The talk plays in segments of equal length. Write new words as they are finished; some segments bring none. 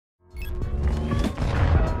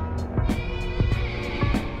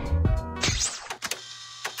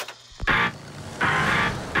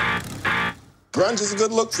grunge is a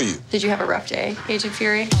good look for you. Did you have a rough day, Agent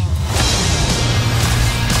Fury?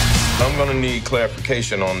 I'm gonna need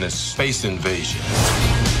clarification on this space invasion.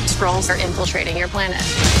 Skrulls are infiltrating your planet.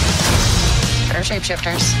 They're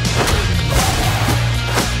shapeshifters.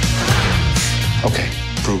 Okay,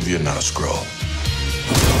 prove you're not a Skrull.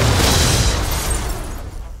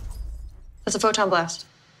 That's a photon blast.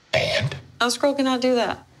 And? A Skrull cannot do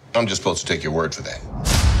that. I'm just supposed to take your word for that.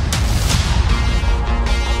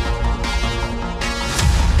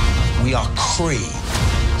 We are Kree.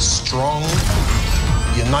 Strong,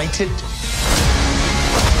 united.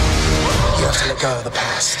 You have to let go of the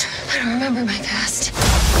past. I don't remember my past.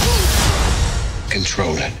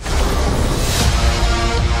 Control it.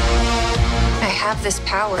 I have this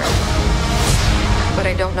power, but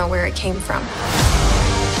I don't know where it came from.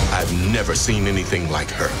 I've never seen anything like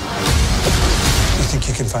her. You think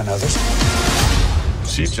you can find others?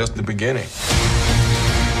 She's just the beginning.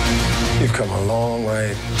 You've come a long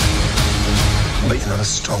way, but you're not as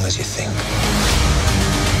strong as you think.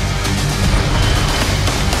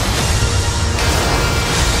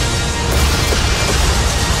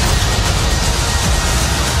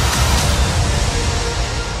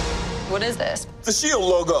 What is this? The SHIELD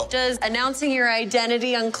logo. Does announcing your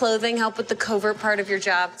identity on clothing help with the covert part of your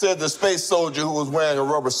job? Said the space soldier who was wearing a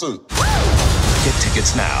rubber suit. Get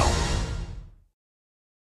tickets now.